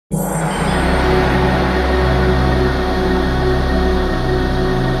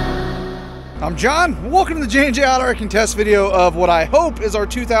I'm John. Welcome to the J&J Auto Wrecking test video of what I hope is our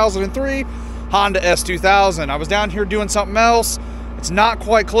 2003 Honda S2000. I was down here doing something else. It's not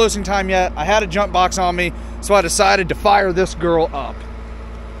quite closing time yet. I had a jump box on me, so I decided to fire this girl up.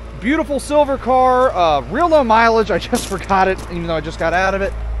 Beautiful silver car, real low mileage. I just forgot it, even though I just got out of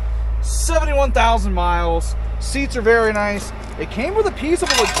it. 71,000 miles. Seats are very nice. It came with a piece of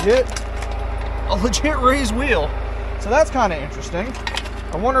a legit raised wheel, so that's kind of interesting.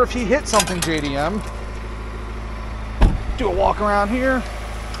 I wonder if he hit something, JDM. Do a walk around here.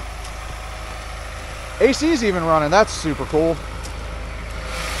 AC's even running. That's super cool. The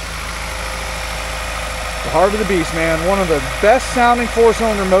heart of the beast, man. One of the best sounding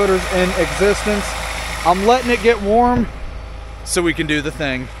four-cylinder motors in existence. I'm letting it get warm so we can do the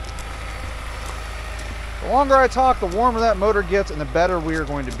thing. The longer I talk, the warmer that motor gets and the better we are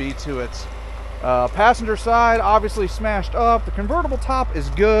going to be to it. Passenger side, obviously smashed up. The convertible top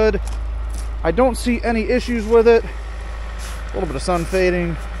is good. I don't see any issues with it. A little bit of sun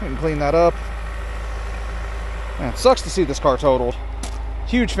fading. We can clean that up. Man, it sucks to see this car totaled.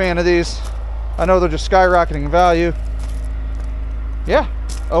 Huge fan of these. I know they're just skyrocketing in value. Yeah,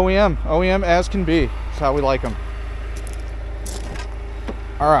 OEM as can be. That's how we like them.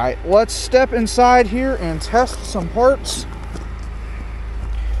 All right, let's step inside here and test some parts.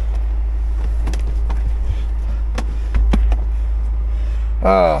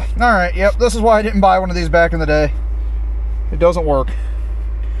 All right, yep, this is why I didn't buy one of these back in the day. It doesn't work.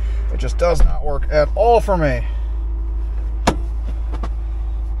 It just does not work at all for me.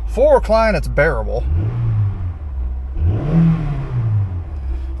 Full recline, it's bearable.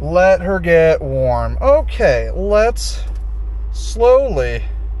 Let her get warm. Okay, let's slowly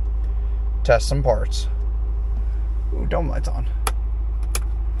test some parts. Ooh, dome lights on.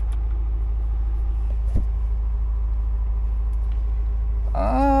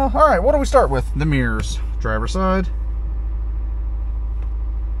 All right, what do we start with? The mirrors. Driver's side.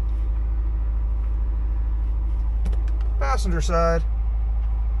 Passenger side.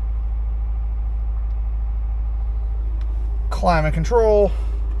 Climate control.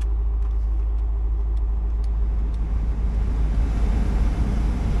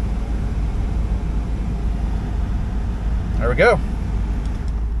 There we go.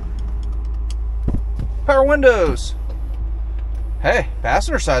 Power windows. Hey,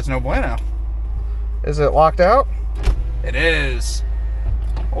 passenger side's no bueno. Is it locked out? It is.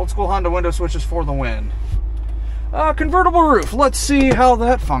 Old school Honda window switches for the win. Convertible roof. Let's see how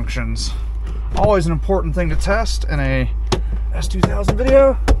that functions. Always an important thing to test in a S2000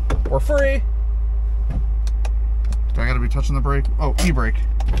 video. We're free. Do I gotta be touching the brake? Oh, e-brake.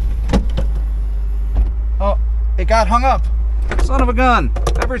 Oh, it got hung up. Son of a gun.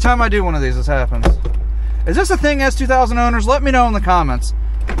 Every time I do one of these, this happens. Is this a thing, S2000 owners? Let me know in the comments.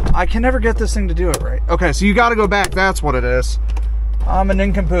 I can never get this thing to do it right. Okay, so you got to go back. That's what it is. I'm a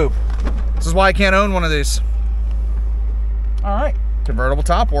nincompoop. This is why I can't own one of these. All right, convertible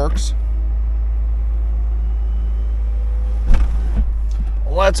top works.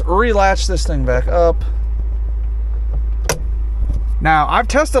 Let's relatch this thing back up. Now, I've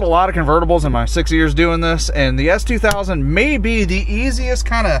tested a lot of convertibles in my 6 years doing this, and the S2000 may be the easiest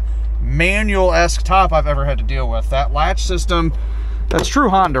kind of manual-esque top I've ever had to deal with. That latch system, that's true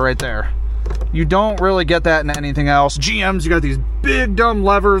Honda right there. You don't really get that in anything else. GMs, you got these big dumb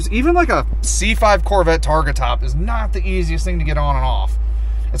levers. Even like a C5 Corvette Targa top is not the easiest thing to get on and off.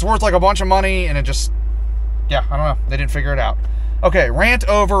 It's worth like a bunch of money, and it just, yeah, I don't know. They didn't figure it out. Okay, rant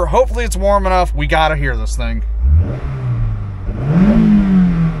over. Hopefully it's warm enough. We gotta hear this thing.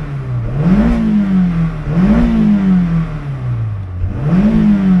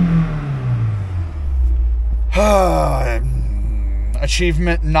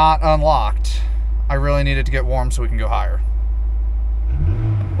 Achievement not unlocked. I really need it to get warm so we can go higher.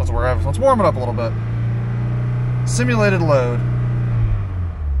 Let's warm it up a little bit. Simulated load.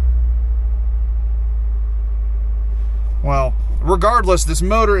 Well, regardless, this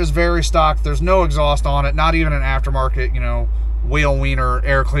motor is very stock. There's no exhaust on it, not even an aftermarket, you know, wheel wiener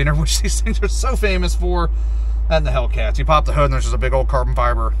air cleaner, which these things are so famous for. And the Hellcats. You pop the hood and there's just a big old carbon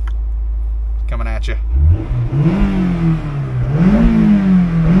fiber coming at you.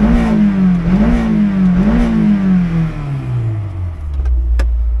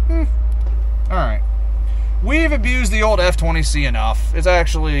 All right. We've abused the old F20C enough. It's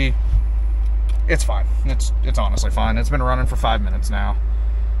actually, it's fine. It's honestly fine. It's been running for 5 minutes now.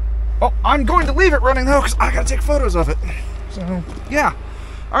 Oh, I'm going to leave it running though because I gotta take photos of it. So, yeah.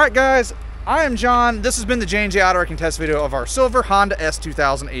 All right, guys. I am John. This has been the J&J Auto Wrecking test video of our silver Honda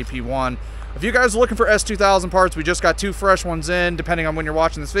S2000 AP1. If you guys are looking for S2000 parts, we just got 2 fresh ones in, depending on when you're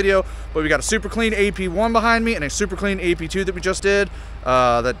watching this video. But we got a super clean AP1 behind me and a super clean AP2 that we just did.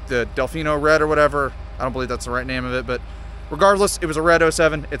 The Delfino Red or whatever. I don't believe that's the right name of it, but regardless, it was a red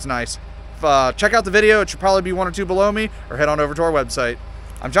 07. It's nice. Check out the video. It should probably be 1 or 2 below me, or head on over to our website.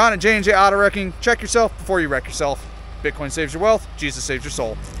 I'm John at J&J Auto Wrecking. Check yourself before you wreck yourself. Bitcoin saves your wealth. Jesus saves your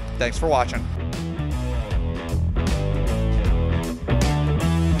soul. Thanks for watching.